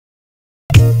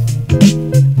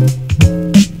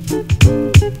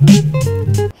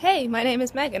Hey, my name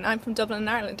is Megan, I'm from Dublin,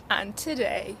 Ireland, and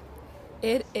today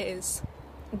it is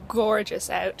gorgeous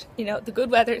out. You know, the good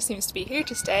weather seems to be here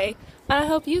to stay, and I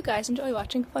hope you guys enjoy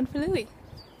watching Fun for Louis.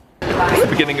 It's the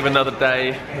beginning of another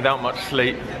day without much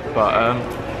sleep, but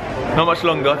not much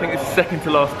longer. I think it's the second to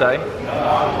last day,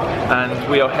 and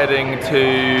we are heading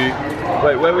to...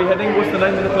 Wait, where are we heading? What's the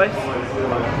name of the place?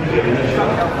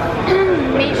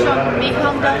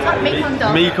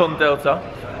 Mekong Delta.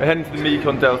 We're heading to the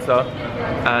Mekong Delta,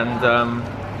 and I'm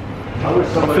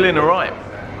feeling alright.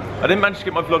 I didn't manage to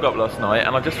get my vlog up last night,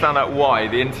 and I just found out why.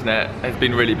 The internet has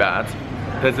been really bad.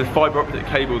 There's a fibre optic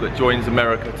cable that joins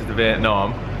America to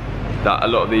Vietnam that a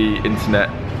lot of the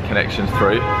internet connections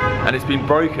through, and it's been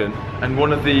broken, and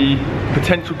one of the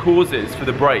potential causes for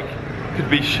the break could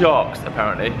be sharks,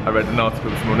 apparently. I read an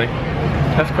article this morning.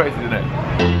 That's crazy, isn't it?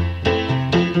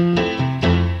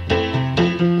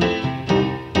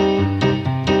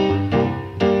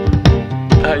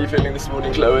 How are you feeling this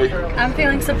morning, Chloe? I'm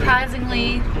feeling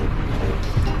surprisingly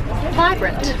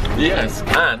vibrant. Yes,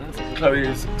 and Chloe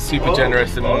is super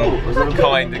generous and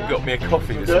kind and got me a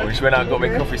coffee this morning. She went out and got me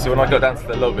a coffee, so when I got down to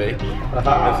the lobby, there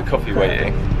was a coffee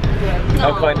waiting.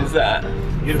 How kind is that?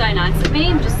 So nice of me.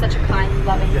 I'm just such a kind,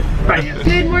 loving.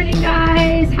 Good morning,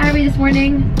 guys. How are we this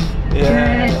morning?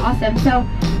 Yeah. Good, awesome. So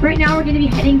right now we're going to be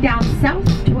heading down south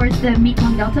towards the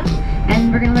Mekong Delta,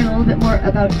 and we're going to learn a little bit more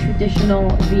about traditional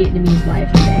Vietnamese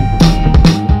life today.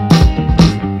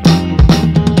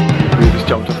 We just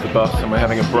jumped off the bus and we're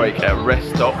having a break at a rest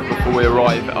stop before we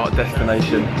arrive at our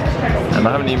destination. And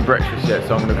I haven't eaten breakfast yet,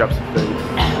 so I'm going to grab some food.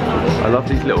 I love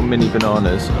these little mini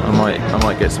bananas. I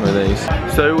might get some of these.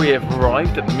 So we have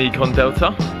arrived at the Mekong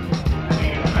Delta,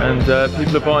 and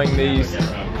people are buying these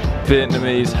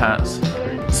Vietnamese hats.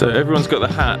 So everyone's got the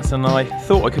hats, and I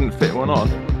thought I couldn't fit one on,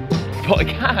 but I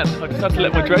can. I just had to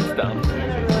let my dreads down.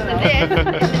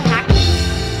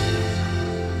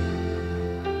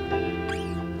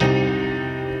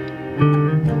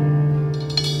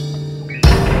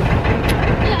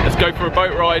 Let's go for a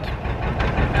boat ride.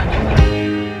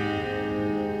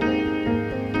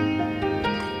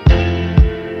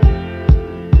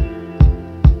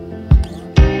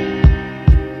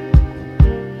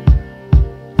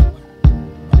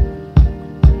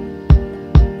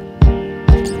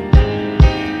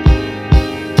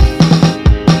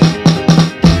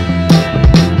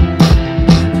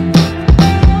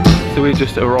 So we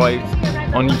just arrived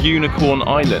on Unicorn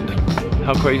Island.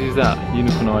 How crazy is that?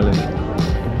 Unicorn Island.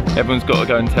 Everyone's got to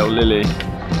go and tell Lily,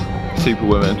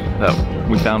 Superwoman, that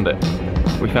we found it.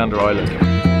 We found our island.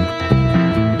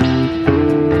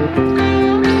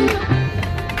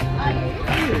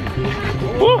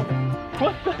 Whoa!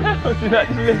 What the hell? Did that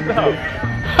actually lift up?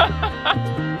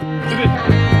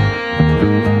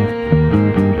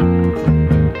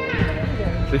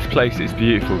 This place is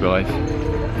beautiful, guys.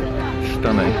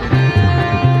 Stunning.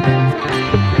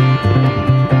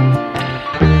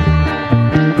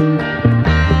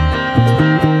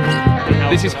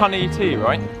 This is honey tea,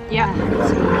 right? Yeah.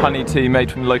 Honey tea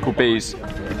made from local bees.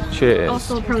 Cheers.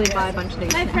 Also probably buy a bunch of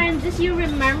these. My friends, if you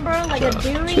remember, like a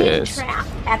durian Cheers. trap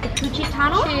at the Contiki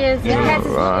tunnel. Cheers. It has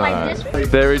this look like this.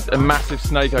 There is a massive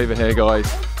snake over here,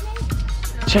 guys.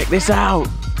 Check this out.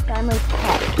 Family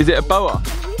pet. Is it a boa?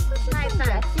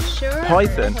 Sure.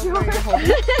 Python?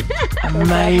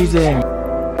 Amazing.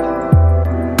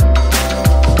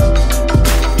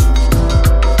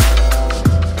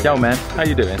 Yo man, how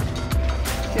you doing?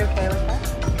 You okay with that?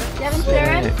 Do you have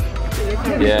insurance?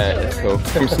 Yeah, it's cool.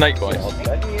 From snake bites.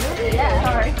 Yeah.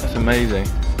 Sorry. That's amazing.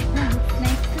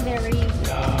 Snakes are very...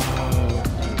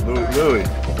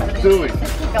 Louis.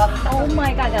 Oh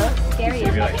my god, that looks scary.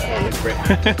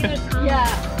 Yeah.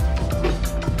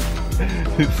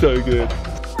 It's so good.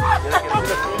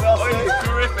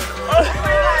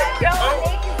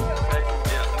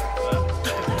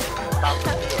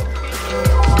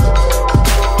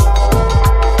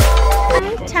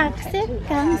 Toxic,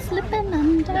 I'm slipping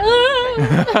under.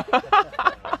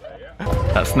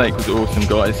 That snake was awesome,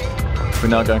 guys. We're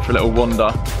now going for a little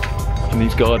wander in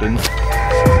these gardens.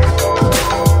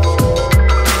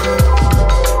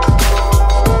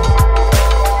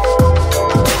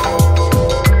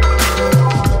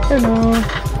 Hello.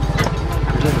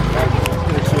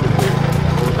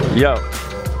 Yo.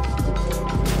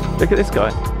 Look at this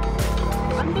guy.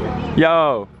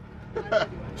 Yo.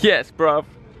 Yes, bruv.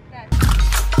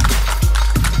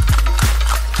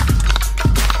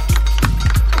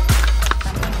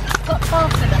 Got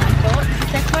faster than I thought,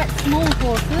 because they're quite small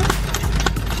horses.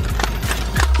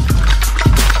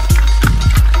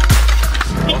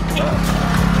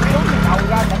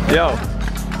 Yo.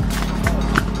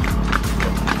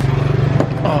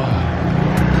 Oh.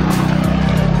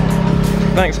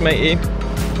 Thanks, matey.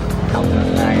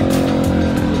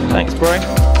 Thanks, bro.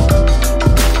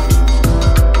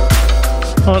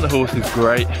 Oh, the horse is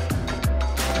great.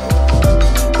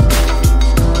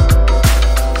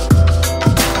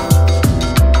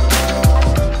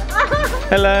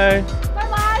 Hello.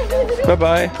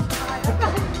 Bye-bye. Bye-bye.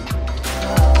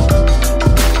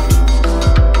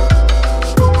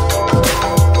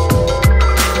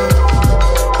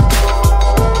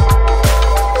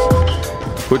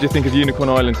 What do you think of Unicorn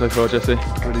Island so far, Jesse?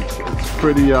 It's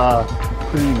pretty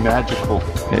magical.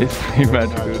 It is pretty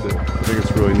magical, isn't it? I think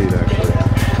it's really neat, actually.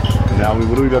 And now,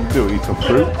 what do we have to do? Eat some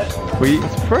fruit? We eat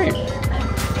some fruit?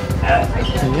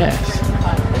 Yes.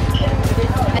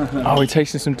 Oh, we're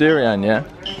tasting some durian, yeah?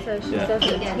 So she says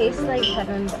it tastes like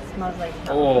heaven but smells like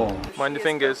hell. Oh. Mind your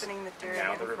fingers. So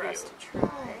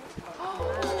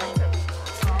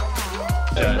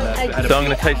So I'm going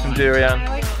to taste some durian.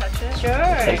 Sure.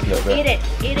 Eat it.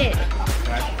 Eat it.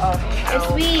 It's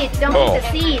sweet. Don't eat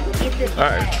the seed. Eat the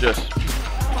Alright, just.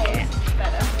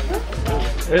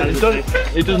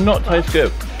 It does not taste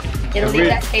good. It'll leave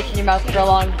that taste in your mouth for a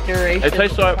long duration. It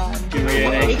tastes like.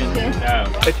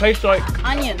 It tastes like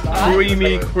Onion.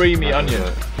 creamy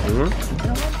onion.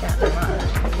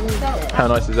 How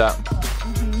nice is that?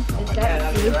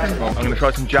 I'm going to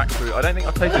try some jackfruit. I don't think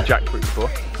I've tasted jackfruit before.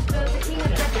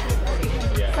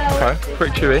 Okay,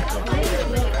 pretty chewy.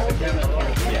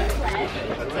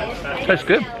 Tastes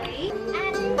good.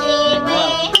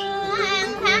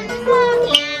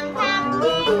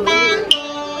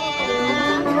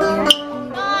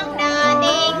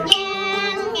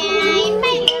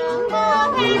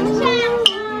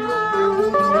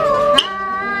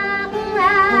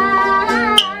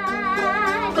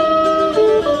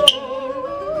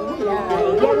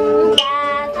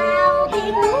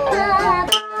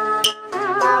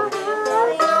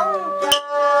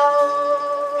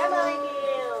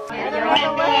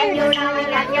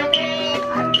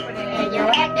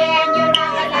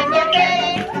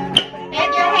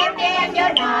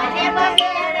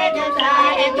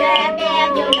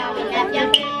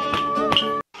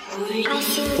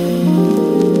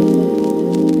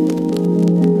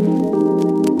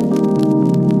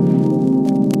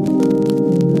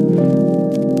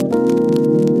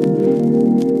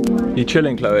 You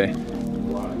chilling, Chloe?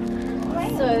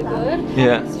 So good.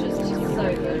 Yeah. It's just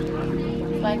so good.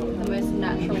 It's like the most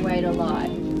natural way to lie.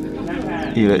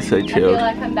 You look so I chilled. feel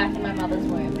like I'm back in my mother's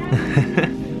womb.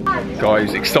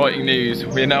 Guys, exciting news.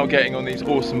 We're now getting on these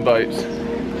awesome boats.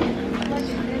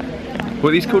 What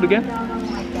are these called again?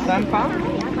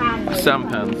 Sampans.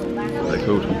 Sampans, they're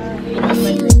called.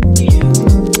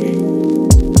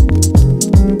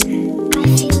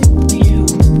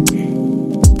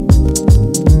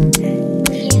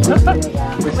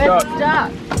 We're stuck.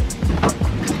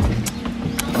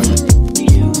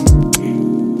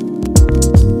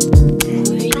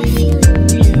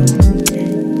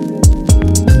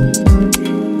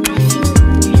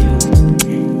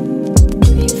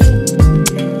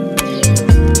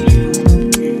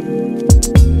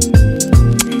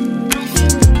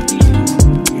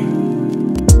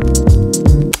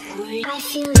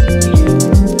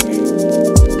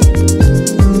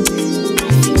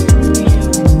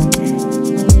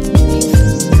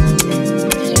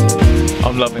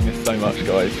 I'm loving this so much,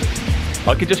 guys.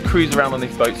 I could just cruise around on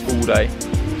these boats all day.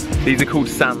 These are called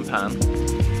sampan,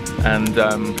 and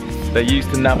they're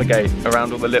used to navigate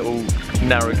around all the little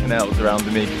narrow canals around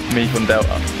the Mekong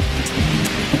Delta.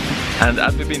 And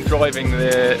as we've been driving,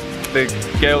 the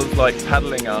girls like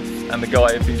paddling us, and the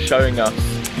guy have been showing us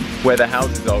where their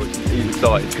houses are, which is either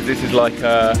side, because this is like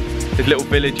there's little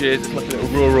villages, it's like a little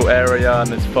rural area, and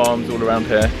there's farms all around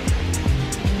here.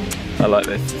 I like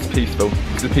this, it's peaceful.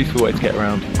 It's a peaceful way to get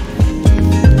around.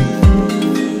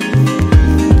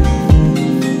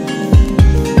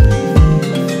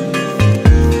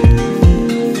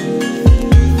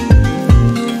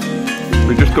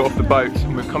 We just got off the boat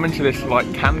and we've come into this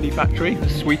like candy factory, a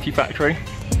sweetie factory,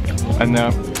 and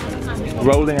they're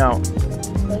rolling out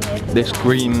this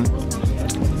green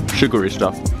sugary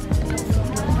stuff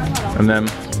and then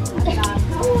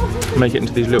make it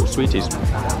into these little sweeties.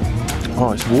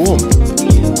 Oh, it's warm.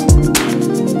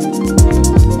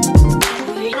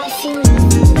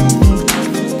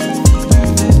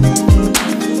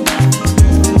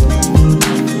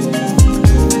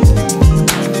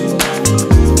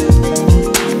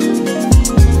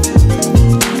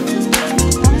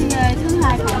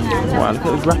 Wow, look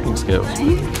at the wrapping skills.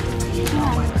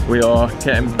 We are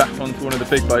getting back onto one of the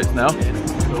big boats now.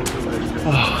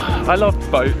 Oh, I love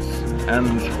boats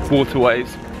and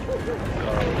waterways.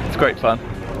 It's great fun.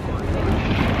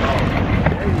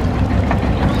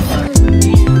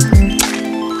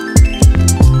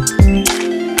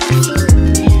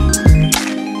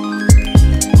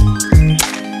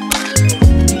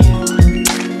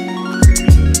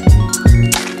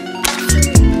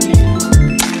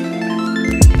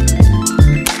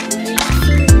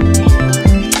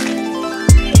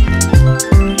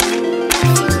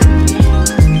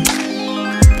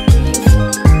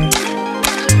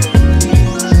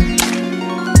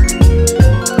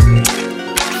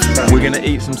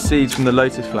 get some seeds from the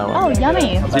lotus flower. Oh,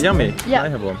 yummy. Is it yummy? Yeah. Can I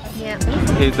have one? Yeah.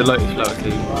 Here's the lotus flower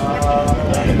seed.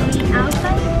 The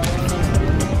outside.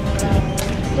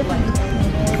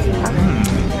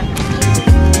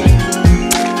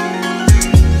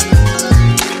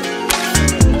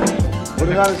 What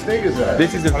kind of snake is that?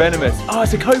 This is a venomous. Oh,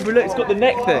 it's a cobra. Look, it's got the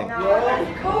neck thing.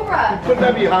 Cobra. Put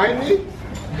that behind me?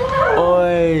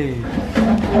 Oi.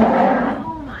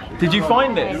 Did you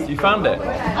find this? You found it?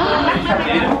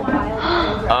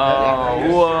 Oh,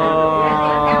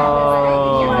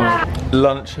 whoa.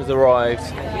 Lunch has arrived.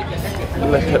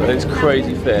 Look at those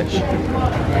crazy fish.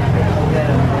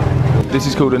 This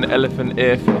is called an elephant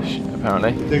earfish, apparently.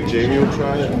 I think Jamie will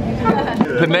try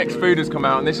it. The next food has come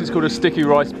out, and this is called a sticky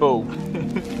rice ball.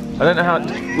 I don't know how.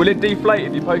 Will it deflate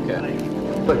if you poke it?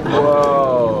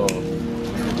 Whoa.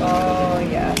 Oh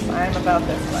yes, I'm about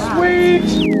this one. Sweet.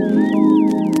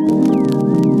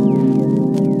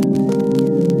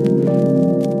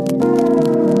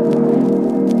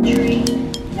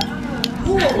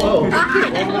 Oh.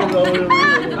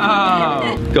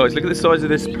 Guys, look at the size of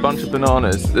this bunch of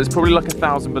bananas. There's probably like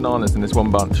 1,000 bananas in this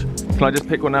one bunch. Can I just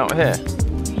pick one out here?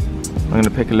 I'm gonna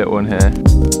pick a little one here.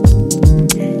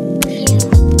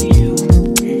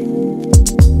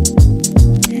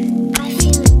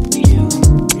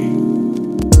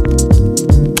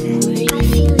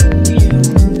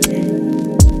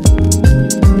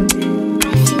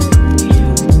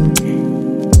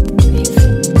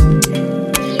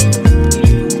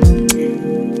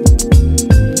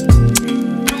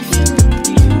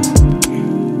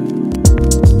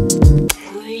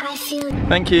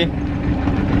 Thank you.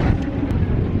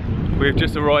 We've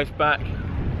just arrived back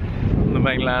on the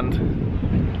mainland,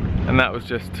 and that was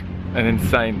just an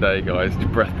insane day, guys. It's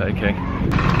breathtaking.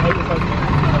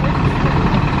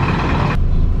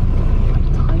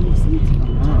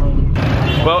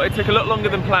 Well, it took a lot longer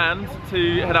than planned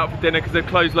to head out for dinner because they've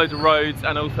closed loads of roads,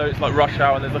 and also it's like rush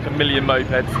hour and there's like a million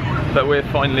mopeds. But we're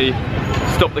finally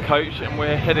stopped the coach and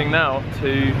we're heading now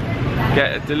to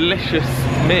get a delicious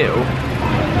meal.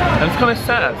 And it's kind of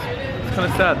sad. It's kind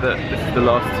of sad that this is the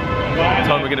last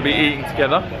time we're going to be eating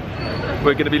together.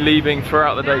 We're going to be leaving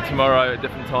throughout the day tomorrow at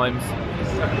different times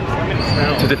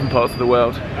to different parts of the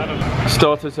world.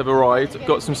 Starters have arrived. I've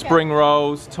got some spring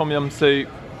rolls, tom yum soup.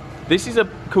 This is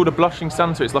called a blushing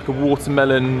Santa. It's like a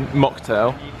watermelon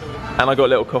mocktail. And I got a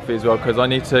little coffee as well because I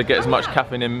need to get as much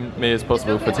caffeine in me as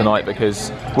possible for tonight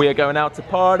because we are going out to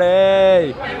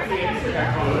party.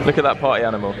 Look at that party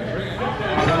animal.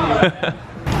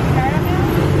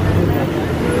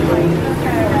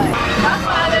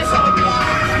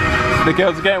 The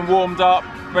girls are getting warmed up,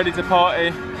 ready to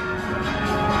party.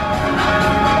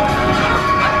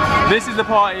 This is the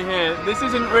party here. This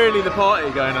isn't really the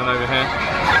party going on over here.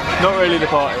 Not really the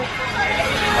party.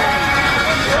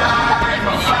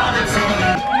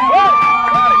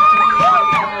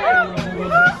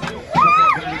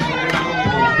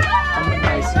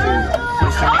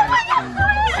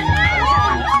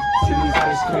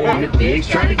 The pigs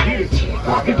try to get you.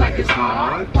 Walk it like it's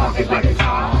hard. Walk it like it's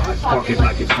hard. Walk it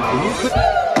like it's hard.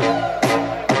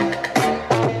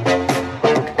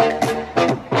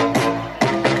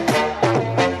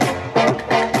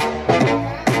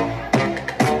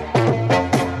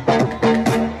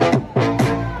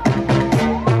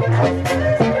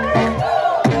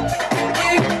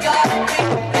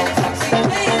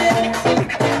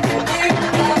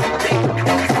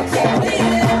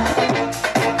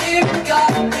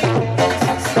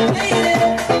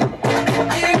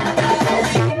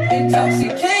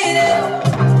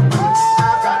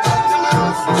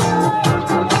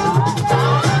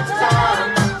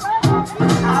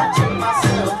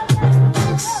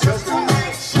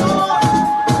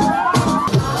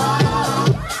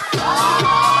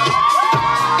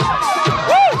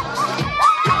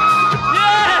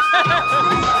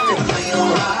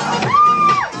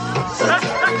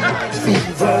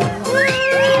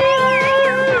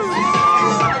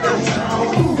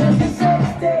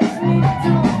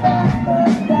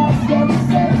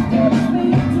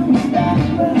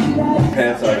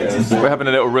 We're having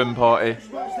a little room party.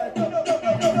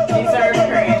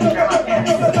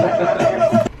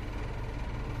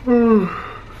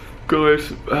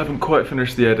 Guys, I haven't quite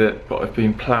finished the edit, but I've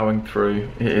been ploughing through.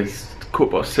 It is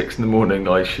 6:15 in the morning.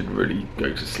 I should really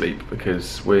go to sleep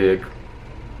because we've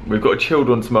got a chilled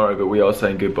one tomorrow, but we are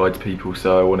saying goodbye to people,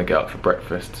 so I want to get up for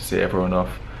breakfast to see everyone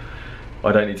off.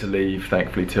 I don't need to leave,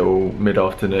 thankfully, till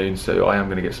mid-afternoon, so I am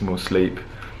going to get some more sleep.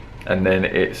 And then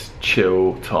it's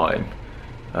chill time.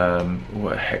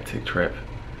 What a hectic trip.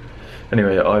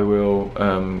 Anyway, I will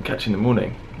catch you in the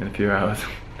morning in a few hours.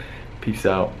 Peace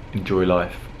out, enjoy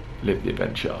life. live the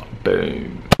adventure.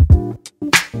 Boom.